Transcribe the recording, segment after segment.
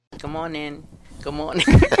Come on in. Good morning.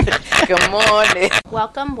 Good morning.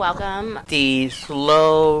 Welcome. The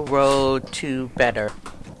slow road to better.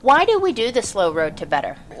 Why do we do the slow road to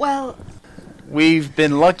better? Well, we've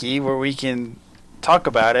been lucky where we can talk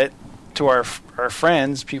about it to our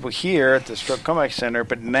friends, people here at the Stroke Comeback Center,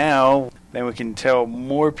 but now then we can tell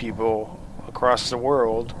more people across the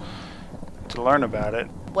world to learn about it.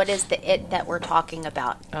 What is the it that we're talking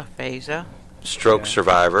about? Aphasia. Stroke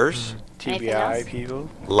survivors. TBI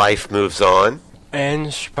people. Life moves on.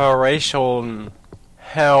 Inspiration.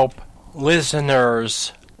 Help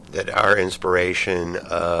listeners. That our inspiration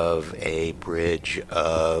of a bridge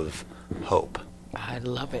of hope. I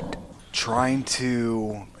love it. Trying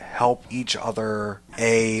to help each other,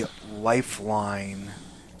 a lifeline.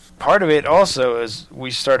 Part of it also is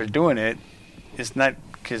we started doing it. It's not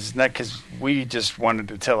because we just wanted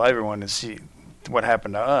to tell everyone to see what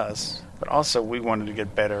happened to us, but also we wanted to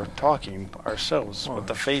get better talking ourselves with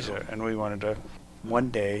aphasia, and we wanted to one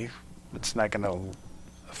day. It's not going to.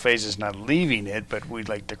 Aphasia's not leaving it, but we'd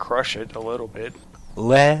like to crush it a little bit.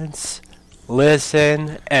 Let's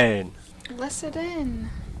listen in. Listen in.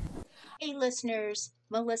 Hey listeners,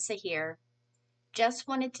 Melissa here. Just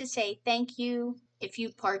wanted to say thank you if you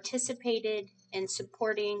participated in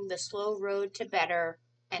supporting the Slow Road to Better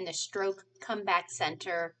and the Stroke Comeback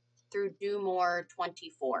Center through Do More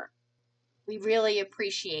 24. We really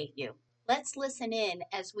appreciate you. Let's listen in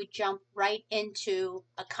as we jump right into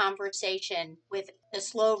a conversation with the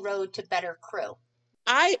Slow Road to Better crew.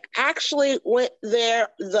 I actually went there,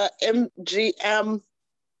 the MGM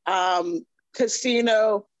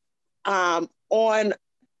casino, on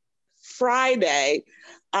Friday.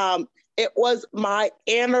 It was my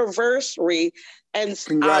anniversary, and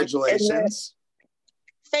Congratulations.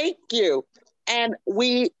 Thank you. And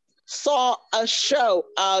we saw a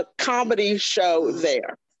comedy show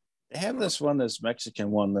there. They have this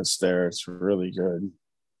Mexican one that's there. It's really good.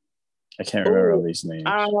 I can't remember all these names.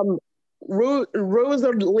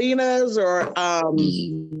 Rosalinas or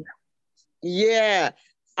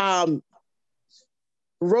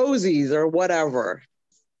Rosie's or whatever.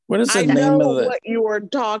 What is the I name know of it? what you were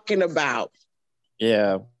talking about.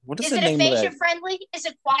 Yeah. What is the it name of aphasia that? friendly? Is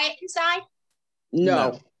it quiet inside?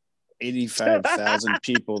 No. 85,000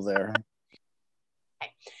 people there.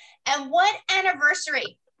 And what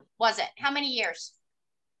anniversary was it? How many years?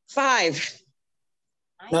 5.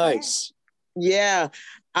 Nice. Yeah.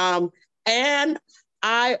 And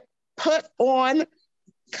I put on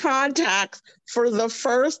contacts for the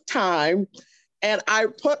first time, and I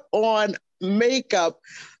put on makeup.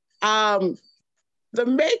 The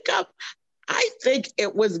makeup, I think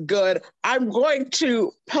it was good. I'm going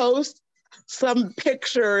to post some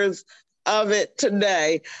pictures of it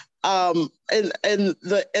today in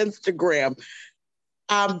the Instagram.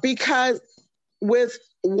 Because with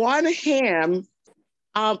one hand,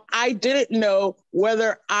 I didn't know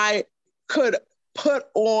whether I could put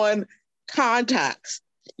on contacts,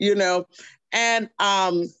 and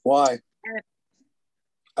why?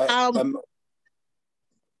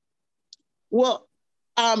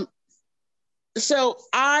 So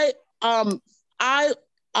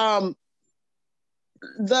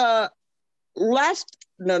the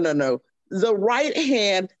the right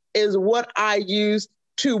hand is what I use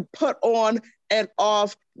to put on and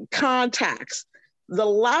off contacts. The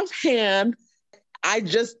left hand, I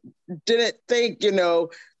just didn't think,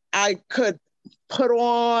 I could put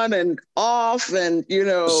on and off and,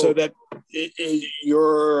 So that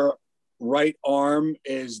your right arm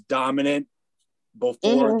is dominant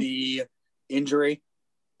before the injury?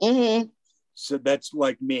 Mm-hmm. So that's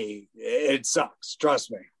like me. It sucks.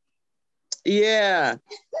 Trust me. Yeah.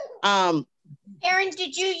 Erin,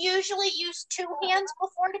 did you usually use two hands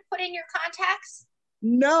before to put in your contacts?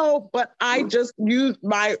 No, but I just used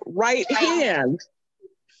my right hand.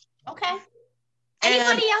 Okay.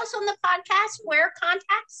 Anybody else on the podcast wear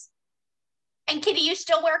contacts? And Kitty, you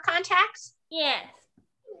still wear contacts? Yes.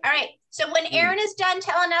 All right. So when Erin is done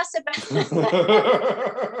telling us about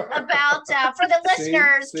for the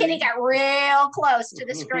listeners, Kitty got real close to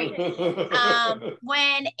the screen.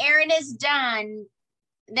 When Erin is done,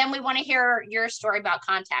 then we want to hear your story about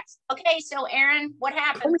contacts. Okay, so Erin, what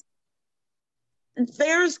happened?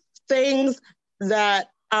 There's things that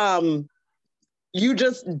you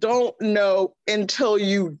just don't know until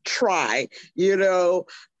you try,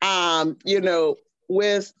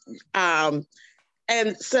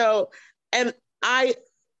 and I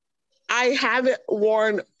haven't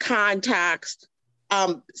worn contacts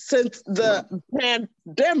since the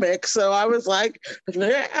pandemic. So I was like,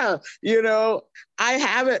 I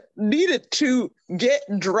haven't needed to get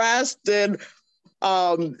dressed and,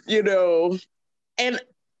 and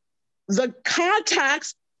the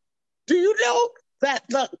contacts, do you know that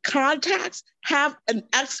the contacts have an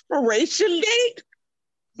expiration date?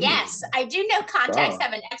 Yes, I do know contacts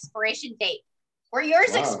have an expiration date. Were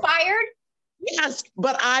yours expired? Yes,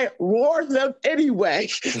 but I wore them anyway.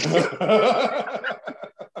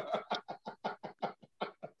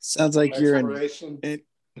 Sounds like you're in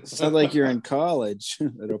college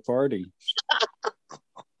at a party.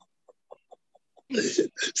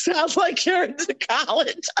 Sounds like you're into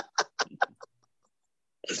college.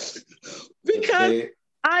 Because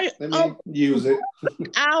I use it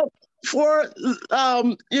out for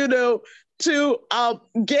to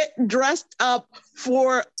get dressed up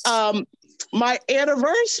for my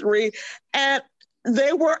anniversary, and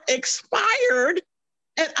they were expired,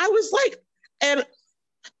 and I was like, and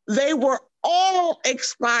they were all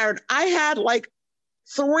expired. I had like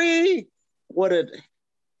three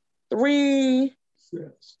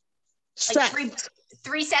sets. Like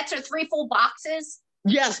three sets or 3 full boxes?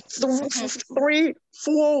 Yes, 3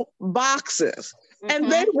 full boxes.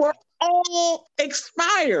 And they were all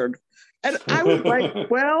expired. And I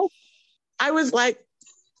was like,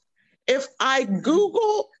 if I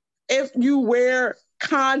Google if you wear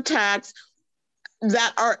contacts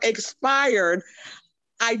that are expired,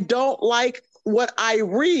 I don't like what I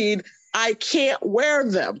read. I can't wear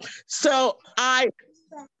them. So I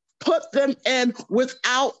put them in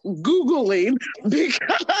without Googling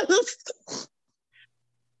because I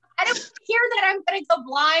don't hear that I'm going to go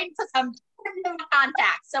blind because I'm putting them in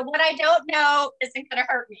contacts. So what I don't know isn't going to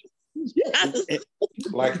hurt me. Yes.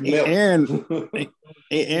 Like milk.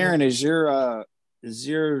 Aaron, is your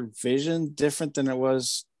vision different than it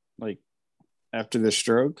was like after the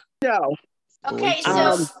stroke? No. Okay,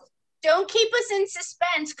 so don't keep us in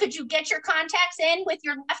suspense. Could you get your contacts in with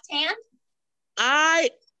your left hand?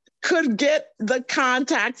 I could get the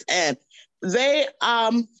contacts in. They,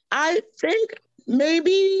 I think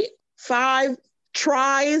maybe 5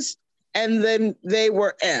 tries, and then they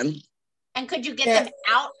were in. And could you get them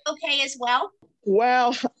out okay as well?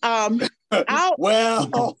 Well, out.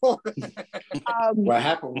 Well, what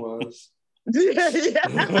happened was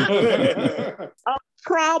a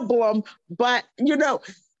problem, but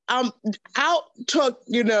out took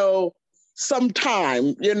some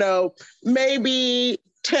time, maybe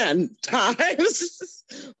 10 times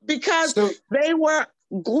because they were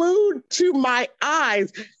glued to my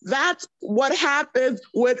eyes. That's what happens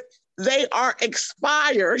when they are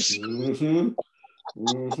expired. Mm-hmm.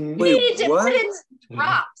 Wait, what?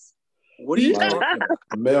 Drops. What are you talking about?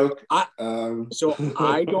 Milk. So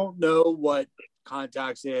I don't know what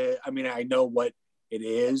contacts is. I mean, I know what it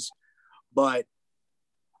is, but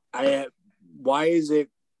why is it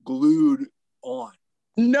glued on?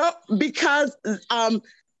 No, because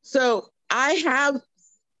so I have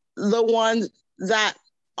the ones that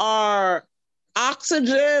are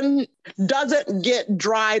oxygen doesn't get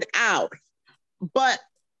dried out, but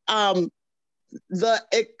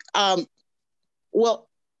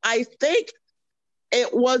I think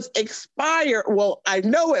it was expired. Well, I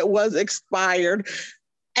know it was expired,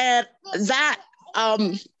 and that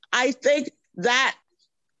I think that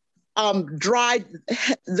dried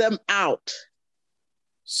them out.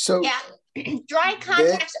 So yeah, dry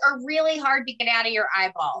contacts are really hard to get out of your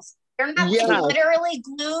eyeballs. They're not literally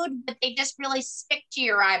glued, but they just really stick to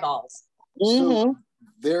your eyeballs. So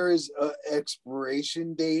there is an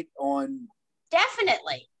expiration date on.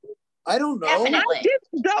 Definitely. I don't know. Definitely. I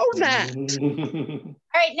didn't know that. All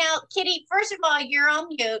right, now, Kitty, first of all, you're on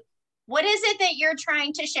mute. What is it that you're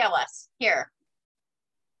trying to show us here?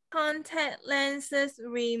 Contact lenses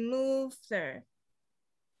remover.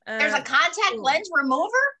 There's a contact lens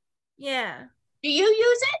remover? Yeah. Do you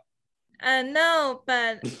use it? No,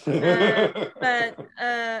 but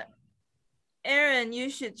Aaron, you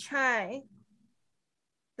should try.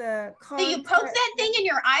 Do you poke that thing in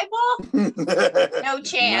your eyeball? No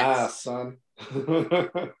chance. Nah, son.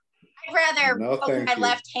 I'd rather poke my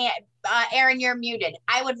left hand. Aaron, you're muted.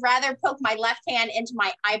 I would rather poke my left hand into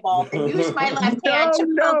my eyeball than use my left hand to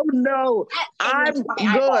poke. No. I'm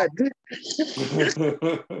good.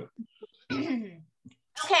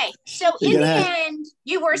 Okay, so in the end,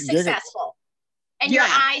 you were successful. And your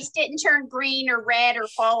eyes didn't turn green or red or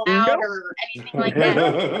fall out or anything like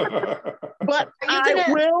that. But I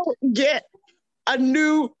will get a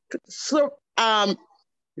new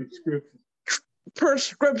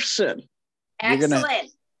prescription.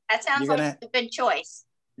 Excellent. That sounds like a good choice.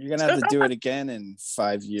 You're going to have to do it again in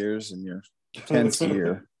 5 years in your 10th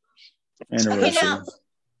year anniversary. Okay, now,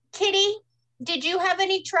 Kitty, did you have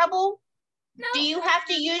any trouble? No. Do you have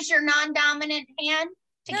to use your non-dominant hand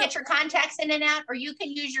to get your contacts in and out, or you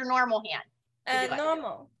can use your normal hand?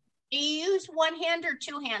 Normal. Do you use one hand or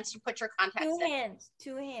two hands to put your contacts in?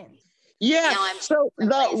 Two hands. Yeah. So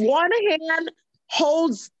the one hand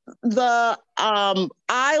holds the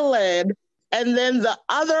eyelid, and then the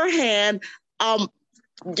other hand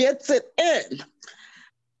gets it in.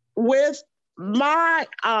 With my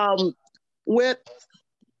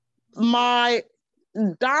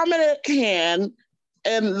dominant hand,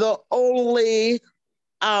 and the only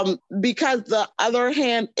because the other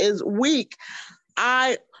hand is weak,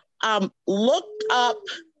 I looked up,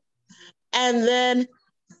 and then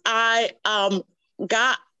I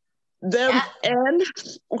got them in,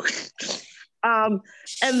 and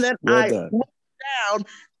then I looked down,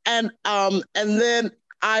 and then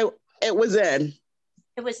it was in.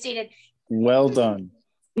 It was seated. Well done.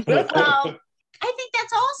 Well, I think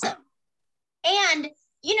that's awesome. And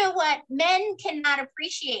you know what? Men cannot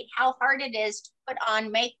appreciate how hard it is to put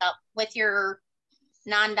on makeup with your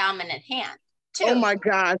non-dominant hand, too. Oh my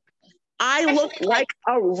God. I look like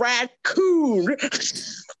a raccoon.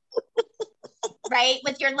 Right?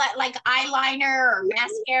 With your like eyeliner or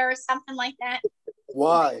mascara or something like that.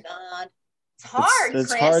 Why? Oh God. It's hard,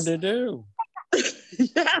 It's Chris. hard to do.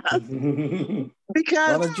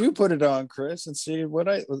 Because why don't you put it on, Chris, and see what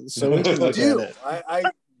so we can look at it. I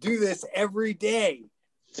do this every day.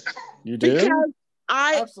 You do? Because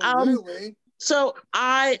Absolutely. So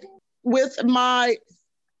with my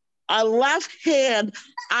left hand,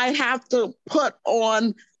 I have to put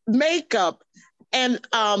on makeup, and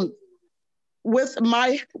with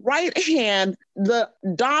my right hand, the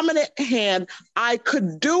dominant hand, I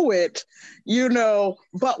could do it,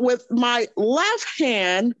 but with my left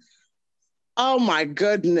hand, oh my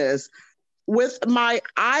goodness, with my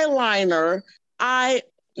eyeliner, I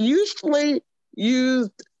usually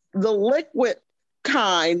used the liquid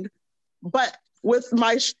kind, but with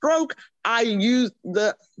my stroke, I used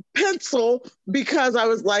the pencil because I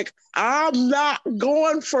was like, I'm not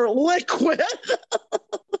going for liquid.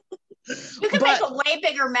 You can make a way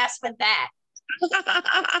bigger mess with that.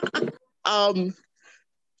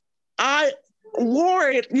 I wore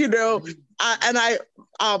it,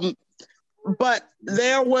 but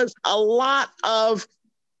there was a lot of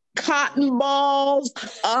cotton balls,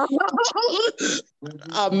 a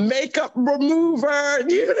makeup remover,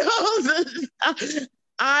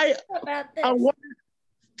 I wanted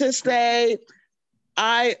to say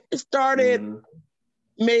I started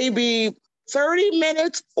maybe 30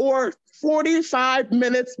 minutes or 45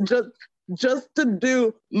 minutes just to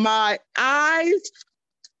do my eyes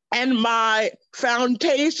and my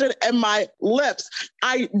foundation and my lips.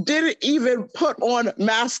 I didn't even put on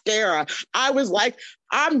mascara. I was like,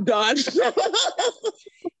 I'm done. Kitty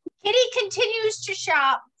continues to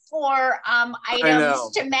shop for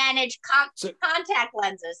items to manage contact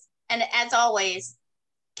lenses. And as always,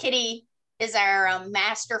 Kitty is our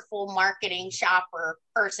masterful marketing shopper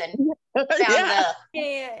person. Found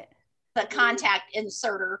the contact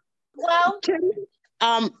inserter. Well,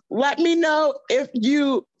 let me know if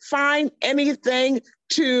you find anything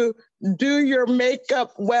to do your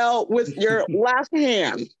makeup well with your left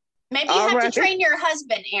hand. Maybe you have to train your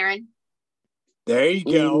husband, Aaron. There you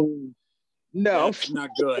go. No. That's not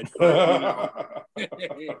good.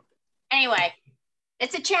 Anyway,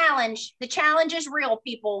 it's a challenge. The challenge is real,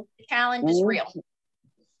 people. The challenge is real.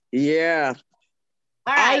 Yeah.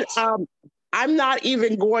 All right. I'm not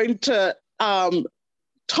even going to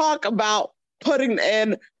talk about putting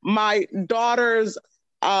in my daughter's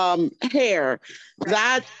hair.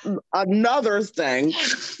 That's another thing.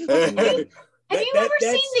 Have you ever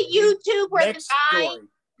seen the YouTube where the guy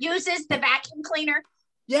uses the vacuum cleaner?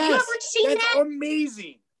 Yes, you ever seen that's that?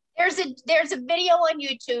 amazing. There's a video on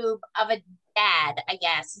YouTube of a dad, I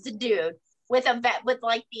guess, it's a dude with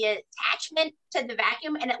like the attachment to the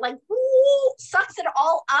vacuum, and it like sucks it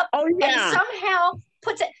all up. Oh yeah. And somehow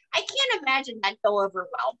puts it. I can't imagine that go over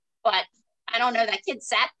well, but I don't know. That kid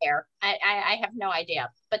sat there. I have no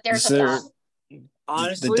idea. But there's a thought.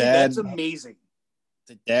 Honestly, that's amazing.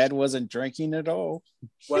 The dad wasn't drinking at all.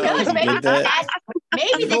 Well, no, maybe the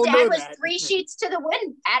dad was 3 sheets to the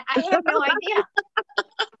wind. I have no idea.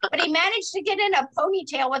 But he managed to get in a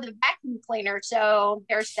ponytail with a vacuum cleaner. So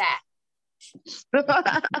there's that.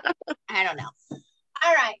 I don't know.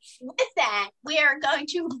 All right. With that, we are going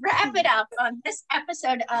to wrap it up on this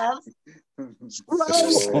episode of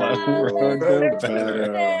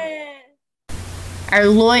Our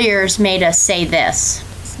lawyers made us say this.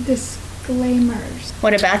 Disclaimers.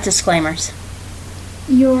 What about disclaimers?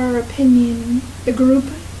 Your opinion, the group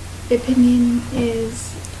opinion,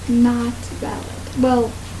 is not valid.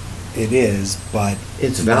 Well, it is, but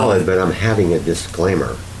it's valid, but I'm having a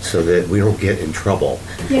disclaimer so that we don't get in trouble.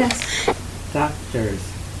 Yes. Doctors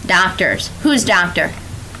Doctors. Who's doctor?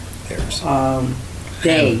 Theirs.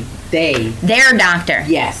 Their doctor.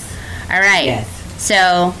 Yes. All right. Yes.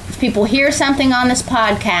 So if people hear something on this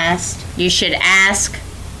podcast, you should ask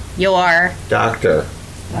your doctor.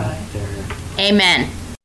 Amen.